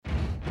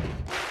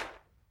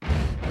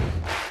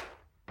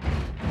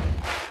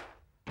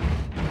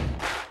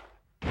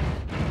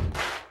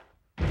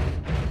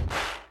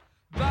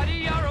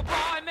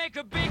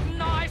make a big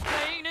noise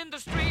playing in the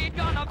street.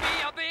 Gonna be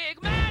a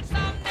big man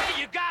someday.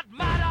 You got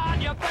mud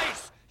on your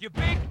face, you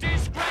big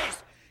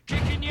disgrace.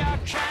 Kicking your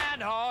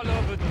can all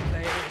over the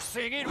place.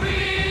 Singing,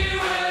 we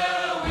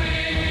will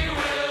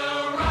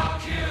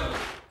rock you.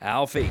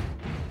 Alfie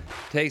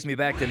takes me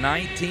back to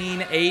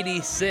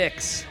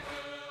 1986.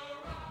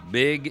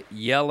 Big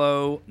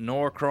yellow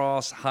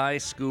Norcross High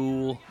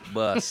School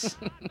bus.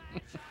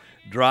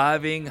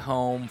 Driving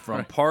home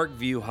from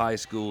Parkview High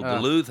School,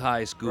 Duluth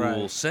High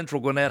School,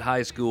 Central Gwinnett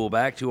High School,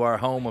 back to our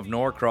home of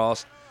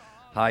Norcross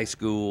High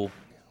School,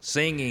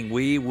 singing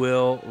We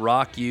Will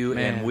Rock You,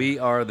 and we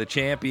are the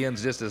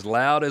champions just as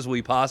loud as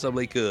we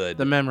possibly could.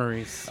 The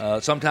memories.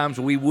 Sometimes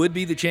we would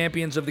be the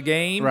champions of the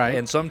game,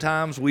 and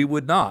sometimes we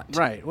would not.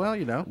 Right, well,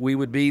 you know. We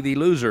would be the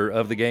loser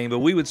of the game, but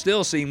we would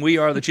still sing We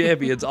Are the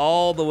Champions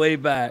all the way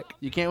back.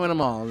 You can't win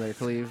them all there,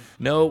 Cleve.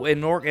 No, at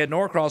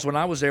Norcross, when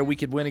I was there, we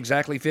could win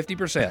exactly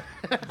 50%.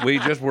 We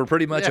just were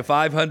pretty much a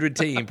 500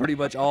 team, pretty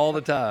much all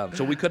the time.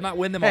 So we could not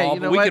win them all,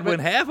 but we could win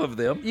half of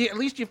them. At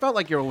least you felt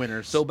like you were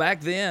winners. So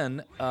back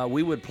then,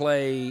 we would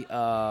play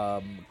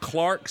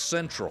Clark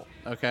Central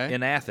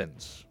in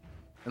Athens.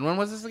 And when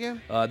was this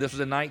again? This was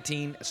in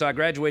so I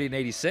graduated in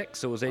 86,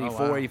 so it was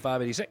 84,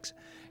 85, 86.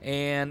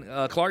 And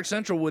Clark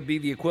Central would be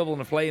the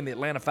equivalent of playing the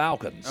Atlanta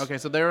Falcons. Okay,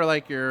 so they were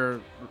like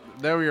your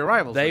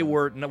rivals. They then.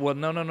 were no.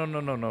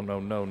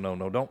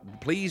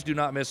 Don't, please do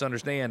not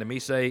misunderstand and me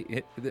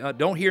say.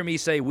 Don't hear me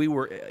say we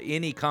were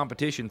any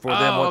competition for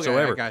them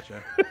whatsoever. Okay, I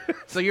gotcha.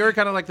 So you were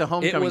kind of like the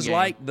homecoming. It was game.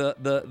 like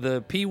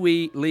the Pee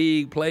Wee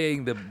League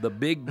playing the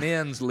big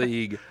men's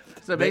league.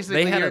 So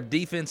basically, they had a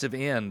defensive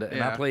end,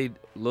 and I played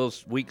a little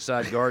weak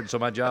side guard, so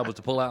my job was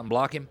to pull out and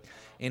block him.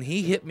 And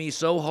he hit me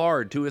so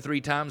hard 2 or 3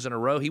 times in a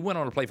row. He went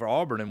on to play for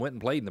Auburn and went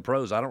and played in the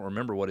pros. I don't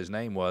remember what his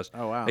name was.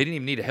 Oh, wow. They didn't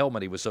even need a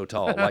helmet. He was so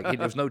tall. Like there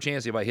was no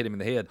chance if I hit him in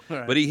the head.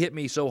 Right. But he hit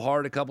me so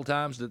hard a couple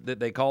times that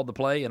they called the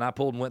play, and I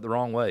pulled and went the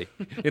wrong way.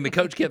 And the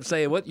coach kept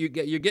saying, "What you're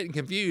getting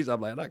confused?"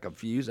 I'm like, "I'm not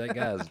confused.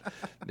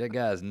 That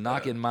guy's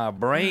knocking my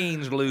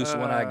brains loose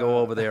when I go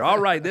over there." All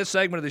right, this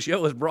segment of the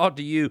show is brought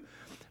to you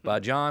by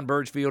John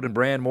Birchfield and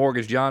Brand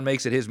Mortgage. John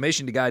makes it his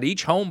mission to guide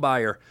each home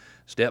buyer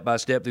step by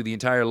step through the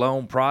entire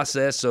loan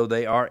process so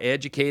they are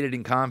educated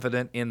and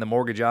confident in the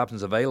mortgage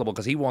options available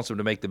because he wants them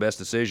to make the best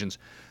decisions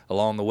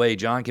along the way.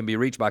 John can be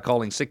reached by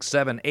calling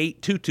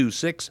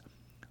 678-226-7887,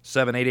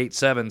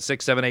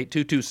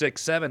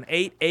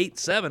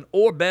 678-226-7887,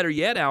 or better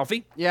yet,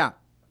 Alfie. Yeah.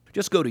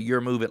 Just go to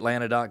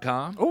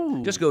yourmoveatlanta.com.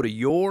 Ooh. Just go to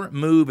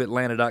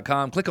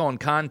yourmoveatlanta.com. Click on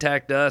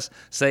Contact Us.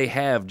 Say,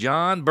 have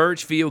John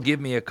Birchfield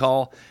give me a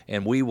call,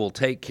 and we will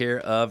take care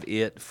of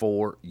it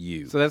for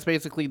you. So that's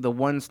basically the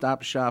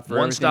one-stop shop for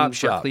One-stop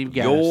shop. Cleve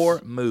Gaddis. Your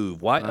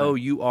Move.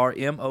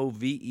 YOURMOVE.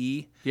 Do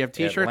you have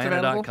T-shirts available?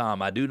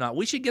 Atlanta.com. I do not.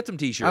 We should get some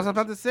T-shirts. I was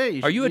about to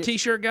say. Are you a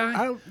T-shirt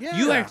guy? Yeah.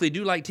 You actually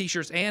do like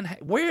T-shirts. And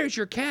where's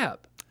your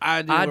cap?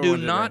 I do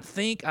not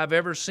think I've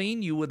ever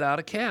seen you without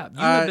a cap.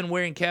 You have been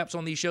wearing caps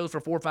on these shows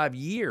for 4 or 5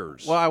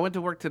 years. Well, I went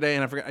to work today,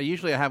 and I forgot.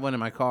 Usually I have one in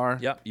my car.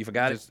 Yep, you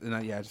forgot it? And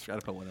I just got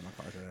to put one in my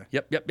car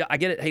today. Yep. I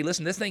get it. Hey,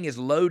 listen, this thing is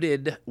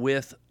loaded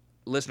with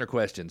listener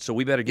questions, so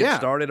we better get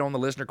started on the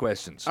listener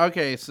questions.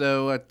 Okay,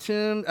 so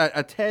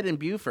Ted in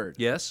Buford.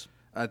 Yes?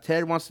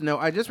 Ted wants to know,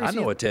 I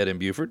know a Ted in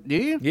Buford. Do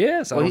you?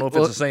 Yes, I don't know if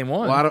it's the same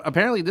one. Well,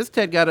 apparently this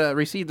Ted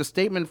received a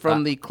statement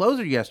from the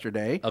closer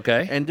yesterday.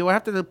 Okay. And do I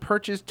have to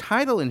purchase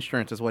title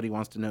insurance is what he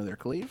wants to know there,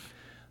 Cleve.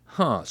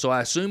 Huh. So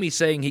I assume he's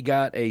saying he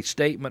got a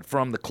statement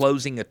from the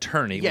closing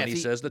attorney when he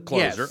says the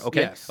closer. Yes, okay.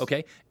 yes.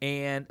 Okay.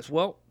 And,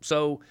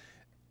 so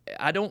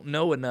I don't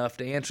know enough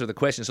to answer the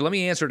question. So let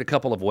me answer it a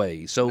couple of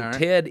ways. So, right.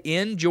 Ted,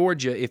 in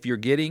Georgia, if you're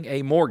getting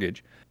a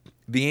mortgage,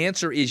 the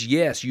answer is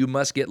yes, you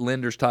must get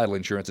lender's title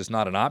insurance. It's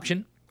not an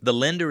option. The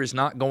lender is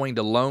not going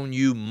to loan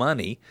you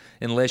money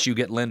unless you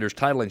get lender's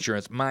title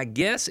insurance. My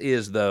guess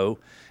is, though,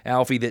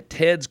 Alfie, that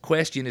Ted's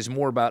question is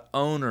more about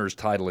owner's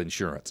title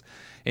insurance.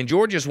 And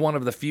Georgia is one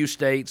of the few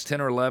states, 10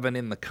 or 11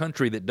 in the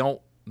country, that don't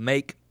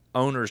make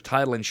owner's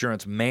title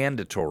insurance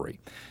mandatory,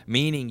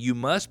 meaning you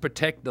must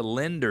protect the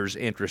lender's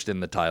interest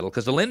in the title,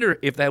 because the lender,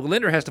 if the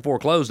lender has to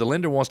foreclose, the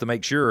lender wants to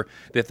make sure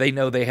that they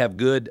know they have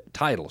good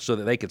title so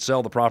that they could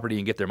sell the property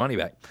and get their money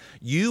back.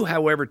 You,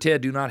 however,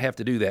 Ted, do not have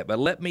to do that. But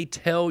let me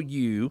tell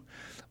you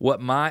what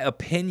my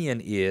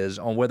opinion is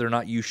on whether or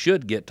not you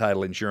should get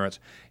title insurance,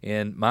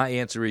 and my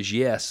answer is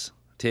yes.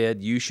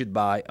 Ted, you should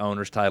buy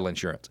owner's title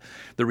insurance.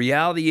 The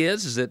reality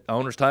is that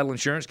owner's title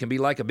insurance can be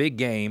like a big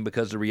game,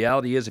 because the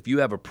reality is if you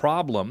have a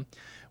problem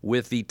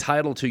with the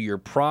title to your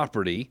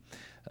property,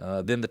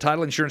 then the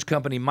title insurance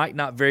company might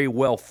not very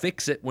well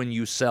fix it when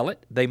you sell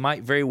it. They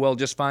might very well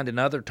just find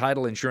another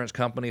title insurance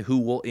company who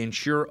will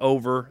insure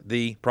over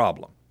the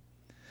problem.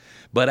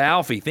 But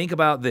Alfie, think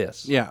about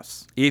this.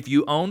 Yes. If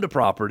you owned a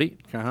property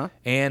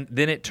and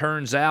then it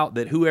turns out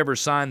that whoever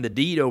signed the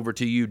deed over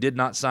to you did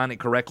not sign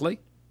it correctly,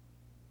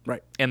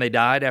 right, and they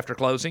died after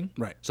closing,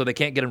 right, so they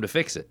can't get them to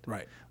fix it,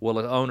 right, well,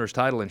 an owner's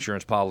title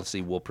insurance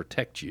policy will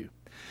protect you.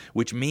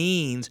 which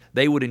means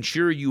they would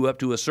insure you up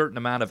to a certain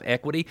amount of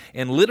equity.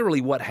 And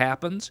literally what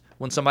happens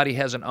when somebody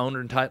has an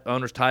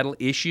owner's title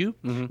issue,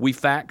 we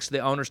fax the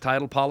owner's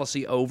title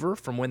policy over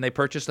from when they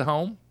purchased the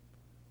home,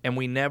 and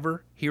we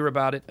never hear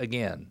about it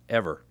again,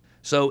 ever.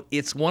 So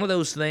it's one of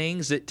those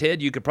things that,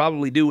 Ted, you could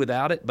probably do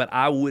without it, but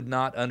I would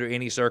not under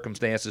any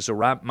circumstances. So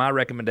my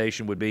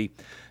recommendation would be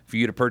for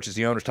you to purchase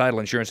the owner's title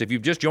insurance. If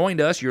you've just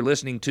joined us, you're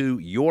listening to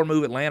Your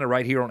Move Atlanta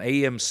right here on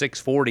AM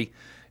 640,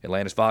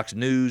 Atlanta's Fox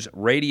News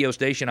radio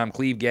station. I'm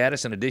Cleve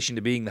Gaddis. In addition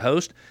to being the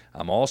host,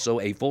 I'm also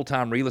a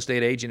full-time real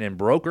estate agent and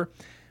broker,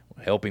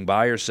 helping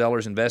buyers,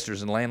 sellers,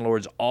 investors, and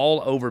landlords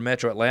all over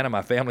Metro Atlanta.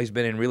 My family's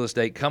been in real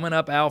estate coming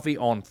up, Alfie,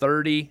 on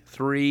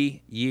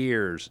 33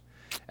 years.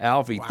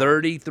 Alfie, wow.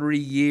 33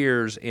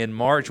 years. In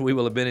March, we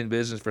will have been in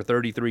business for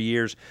 33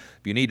 years.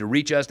 If you need to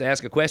reach us to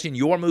ask a question,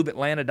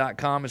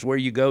 yourmoveatlanta.com is where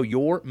you go,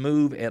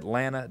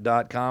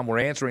 yourmoveatlanta.com. We're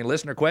answering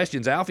listener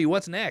questions. Alfie,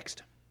 what's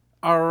next?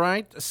 All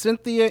right.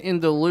 Cynthia in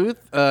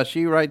Duluth,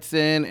 she writes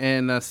in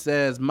and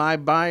says, my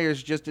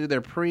buyers just did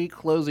their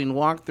pre-closing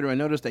walkthrough and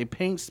noticed a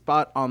paint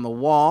spot on the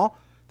wall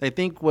they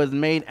think was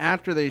made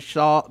after they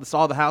saw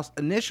the house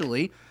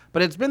initially,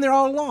 but it's been there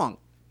all along.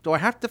 Do I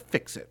have to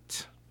fix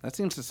it? That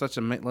seems to such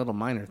a little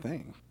minor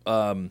thing.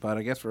 But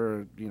I guess if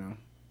you're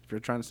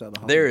trying to sell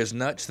the home. There is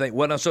nuts thing.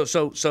 Well, no,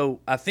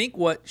 so I think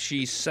what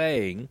she's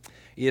saying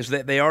is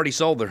that they already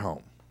sold their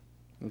home.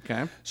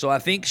 Okay. So I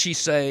think she's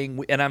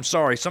saying, and I'm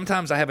sorry,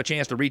 sometimes I have a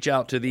chance to reach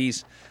out to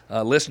these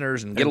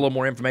listeners and get a little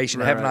more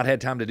information. I have not had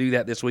time to do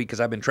that this week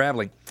because I've been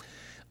traveling.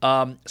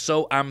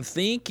 So I'm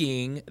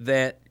thinking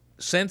that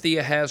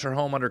Cynthia has her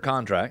home under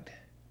contract,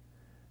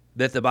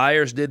 that the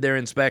buyers did their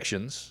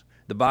inspections.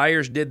 The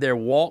buyers did their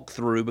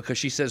walkthrough because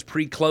she says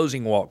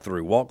pre-closing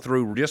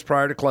walkthrough just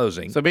prior to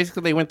closing. So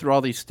basically they went through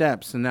all these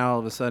steps, and now all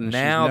of a sudden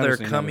they're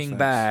coming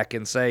back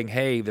and saying,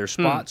 hey, there's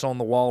spots on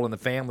the wall in the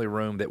family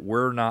room that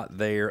were not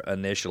there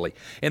initially.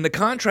 And the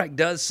contract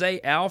does say,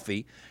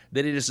 Alfie,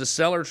 that it is the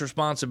seller's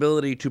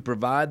responsibility to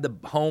provide the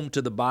home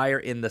to the buyer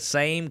in the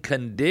same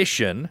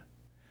condition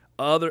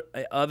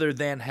other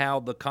than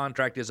how the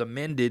contract is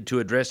amended to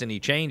address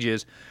any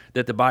changes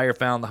that the buyer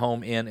found the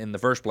home in the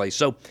first place.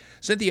 So,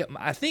 Cynthia,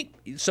 I think,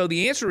 so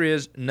the answer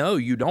is no,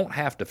 you don't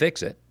have to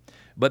fix it,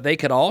 but they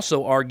could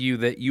also argue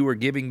that you were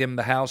giving them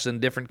the house in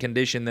different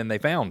condition than they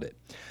found it.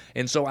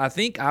 And so I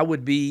think I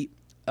would be,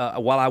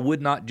 while I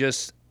would not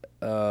just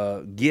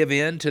give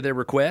in to their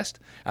request,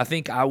 I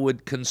think I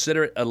would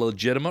consider it a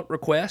legitimate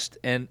request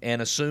and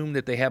assume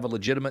that they have a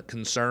legitimate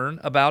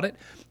concern about it.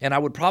 And I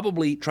would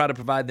probably try to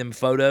provide them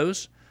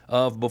photos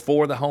of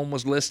before the home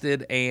was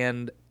listed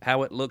and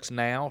how it looks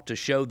now to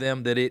show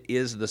them that it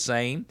is the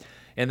same.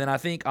 And then I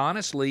think,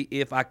 honestly,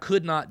 if I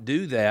could not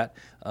do that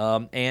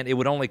and it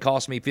would only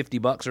cost me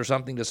 $50 or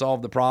something to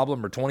solve the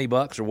problem, or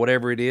 $20 or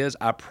whatever it is,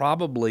 I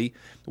probably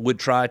would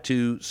try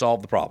to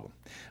solve the problem.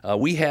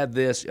 We had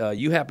this,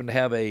 you happen to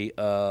have a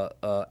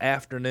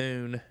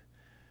afternoon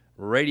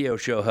radio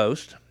show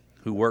host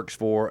who works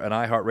for an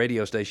iHeart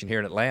radio station here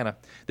in Atlanta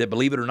that,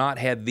 believe it or not,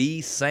 had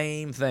the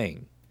same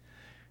thing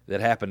that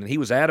happened. And he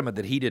was adamant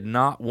that he did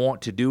not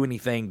want to do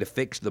anything to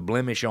fix the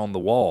blemish on the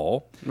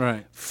wall.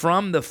 Right.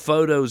 From the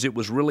photos, it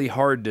was really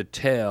hard to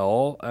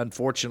tell.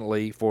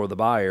 Unfortunately for the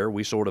buyer,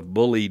 we sort of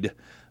bullied,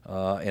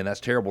 and that's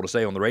terrible to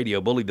say on the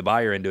radio, bullied the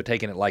buyer into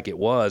taking it like it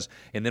was.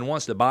 And then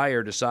once the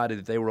buyer decided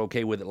that they were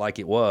okay with it like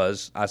it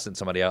was, I sent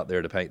somebody out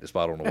there to paint the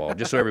spot on the wall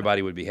just so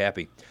everybody would be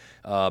happy.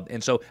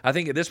 And so I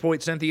think at this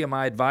point, Cynthia,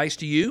 my advice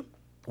to you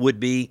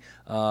would be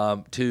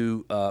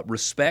to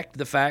respect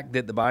the fact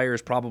that the buyer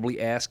is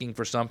probably asking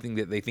for something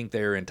that they think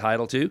they're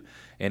entitled to,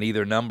 and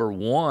either, number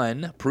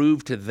one,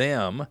 prove to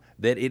them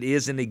that it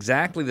is in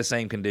exactly the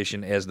same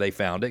condition as they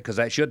found it, because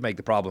that should make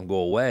the problem go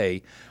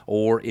away,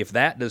 or if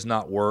that does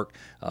not work,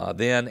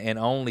 then and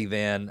only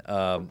then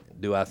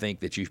do I think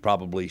that you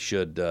probably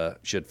should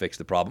fix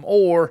the problem.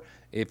 Or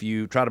if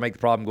you try to make the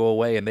problem go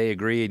away and they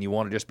agree and you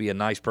want to just be a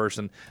nice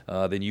person,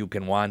 then you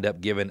can wind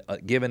up giving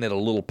it a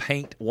little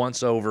paint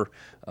once over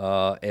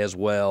as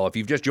well. If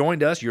you've just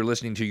joined us, you're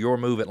listening to Your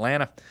Move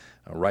Atlanta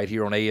right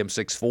here on AM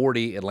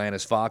 640,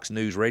 Atlanta's Fox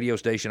News radio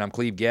station. I'm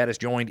Cleve Gaddis,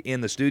 joined in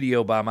the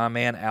studio by my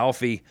man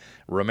Alfie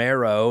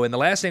Romero. And the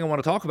last thing I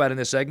want to talk about in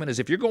this segment is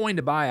if you're going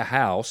to buy a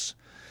house,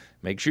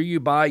 make sure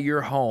you buy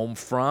your home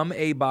from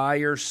a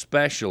buyer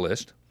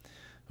specialist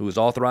who is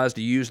authorized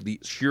to use the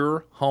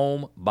Sure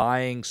Home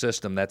Buying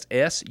System. That's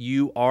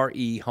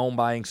S-U-R-E, Home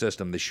Buying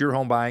System, the Sure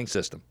Home Buying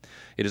System.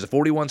 It is a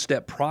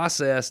 41-step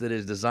process that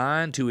is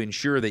designed to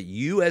ensure that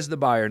you as the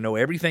buyer know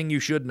everything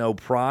you should know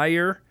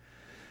prior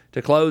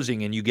to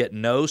closing, and you get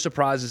no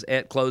surprises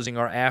at closing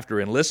or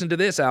after. And listen to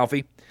this,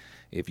 Alfie.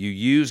 If you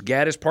use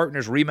Gaddis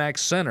Partners RE/MAX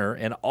Center,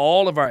 and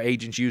all of our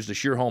agents use the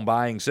Sure Home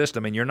Buying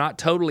System, and you're not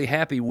totally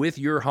happy with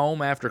your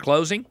home after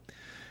closing,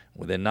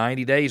 within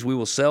 90 days, we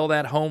will sell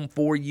that home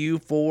for you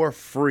for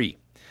free.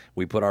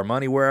 We put our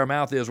money where our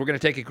mouth is. We're going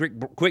to take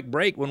a quick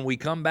break. When we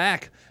come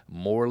back,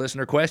 more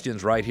listener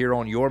questions right here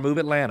on Your Move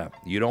Atlanta.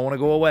 You don't want to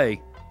go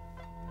away.